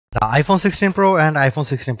The iPhone 16 Pro and iPhone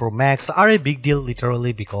 16 Pro Max are a big deal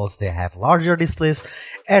literally because they have larger displays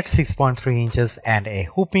at 6.3 inches and a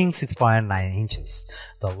whopping 6.9 inches.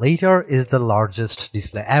 The latter is the largest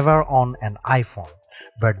display ever on an iPhone.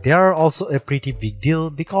 But they are also a pretty big deal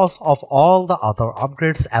because of all the other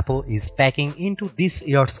upgrades Apple is packing into this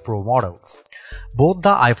year's Pro models. Both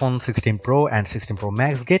the iPhone 16 Pro and 16 Pro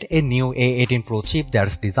Max get a new A18 Pro chip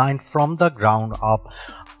that's designed from the ground up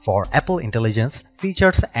for Apple Intelligence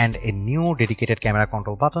features and a new dedicated camera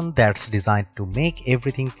control button that's designed to make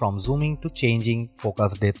everything from zooming to changing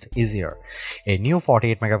focus depth easier. A new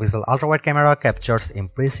 48-megapixel ultra-wide camera captures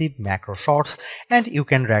impressive macro shots and you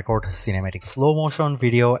can record cinematic slow-motion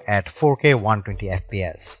video at 4K 120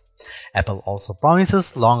 FPS. Apple also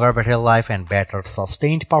promises longer battery life and better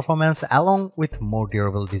sustained performance along with more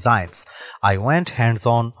durable designs. I went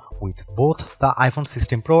hands-on with both the iPhone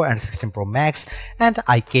 16 Pro and 16 Pro Max and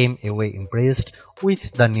I came away impressed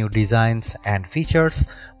with the new designs and features.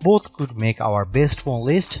 Both could make our best phone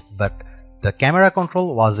list, but the camera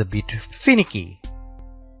control was a bit finicky.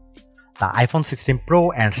 The iPhone 16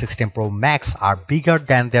 Pro and 16 Pro Max are bigger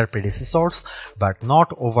than their predecessors, but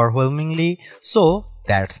not overwhelmingly so.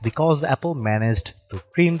 That's because Apple managed to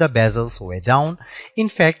trim the bezels way down. In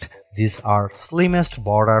fact, these are slimmest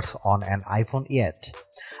borders on an iPhone yet.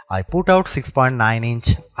 I put out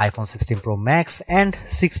 6.9-inch iPhone 16 Pro Max and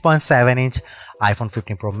 6.7-inch iPhone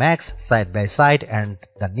 15 Pro Max side by side and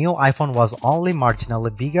the new iPhone was only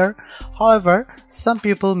marginally bigger. However, some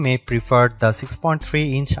people may prefer the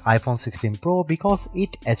 6.3-inch iPhone 16 Pro because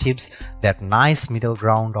it achieves that nice middle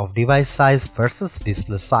ground of device size versus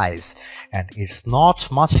display size. And it's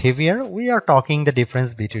not much heavier. We are talking the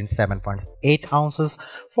difference between 7.8 ounces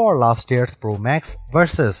for last year's Pro Max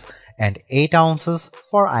versus and 8 ounces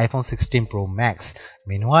for iPhone 16 Pro Max.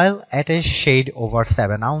 Meanwhile, at a shade over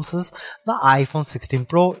 7 ounces, the iPhone 16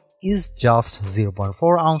 Pro is just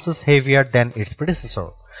 0.4 ounces heavier than its predecessor.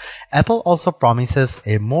 Apple also promises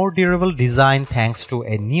a more durable design thanks to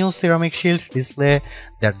a new ceramic shield display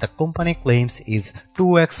that the company claims is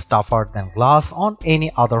 2x tougher than glass on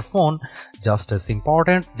any other phone. Just as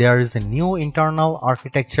important, there is a new internal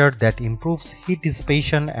architecture that improves heat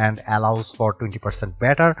dissipation and allows for 20%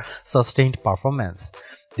 better sustained performance.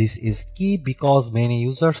 This is key because many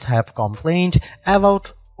users have complained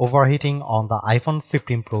about overheating on the iPhone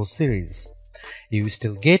 15 Pro series. You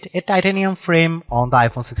still get a titanium frame on the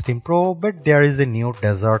iPhone 16 Pro, but there is a new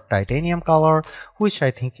desert titanium color which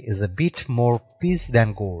I think is a bit more peace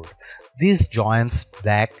than gold. This joins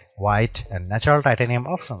black, white and natural titanium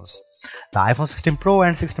options. The iPhone 16 Pro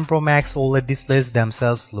and 16 Pro Max OLED displays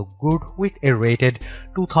themselves look good with a rated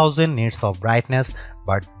 2000 nits of brightness,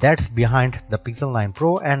 but that's behind the Pixel 9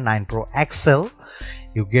 Pro and 9 Pro XL.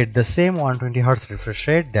 You get the same 120Hz refresh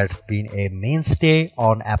rate that's been a mainstay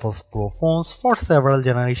on Apple's Pro phones for several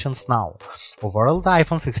generations now. Overall, the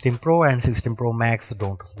iPhone 16 Pro and 16 Pro Max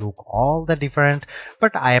don't look all that different,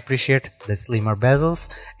 but I appreciate the slimmer bezels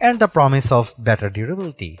and the promise of better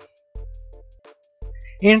durability.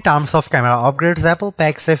 In terms of camera upgrades, Apple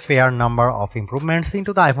packs a fair number of improvements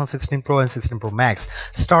into the iPhone 16 Pro and 16 Pro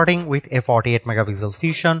Max, starting with a 48-megapixel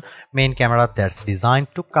Fusion main camera that's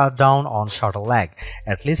designed to cut down on shutter lag.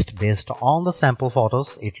 At least based on the sample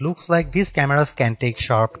photos, it looks like these cameras can take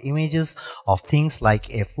sharp images of things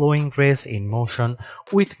like a flowing dress in motion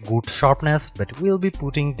with good sharpness, but we'll be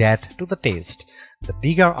putting that to the test. The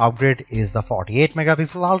bigger upgrade is the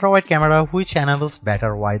 48-megapixel ultra-wide camera which enables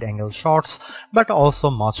better wide-angle shots but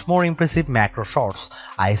also much more impressive macro shots.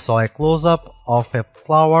 I saw a close-up of a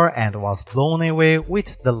flower and was blown away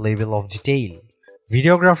with the level of detail.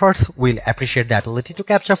 Videographers will appreciate the ability to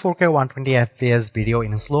capture 4K 120 FPS video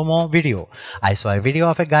in slow-mo video. I saw a video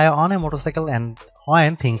of a guy on a motorcycle and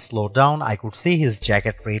when things slowed down I could see his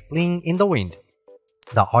jacket rippling in the wind.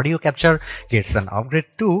 The audio capture gets an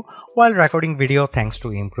upgrade too while recording video thanks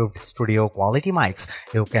to improved studio quality mics.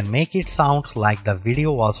 You can make it sound like the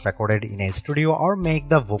video was recorded in a studio or make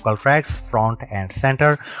the vocal tracks front and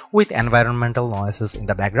center with environmental noises in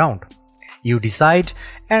the background. You decide,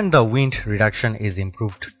 and the wind reduction is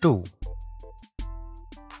improved too.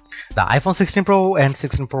 The iPhone 16 Pro and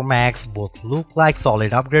 16 Pro Max both look like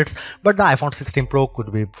solid upgrades, but the iPhone 16 Pro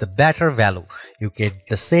could be the better value. You get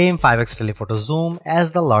the same 5x telephoto zoom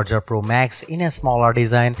as the larger Pro Max in a smaller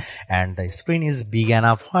design, and the screen is big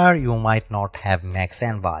enough where you might not have Max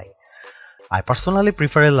envy. I personally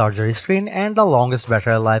prefer a larger screen and the longest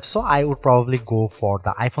battery life, so I would probably go for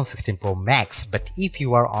the iPhone 16 Pro Max, but if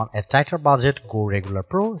you are on a tighter budget, go regular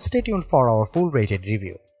Pro. Stay tuned for our full rated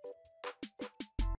review.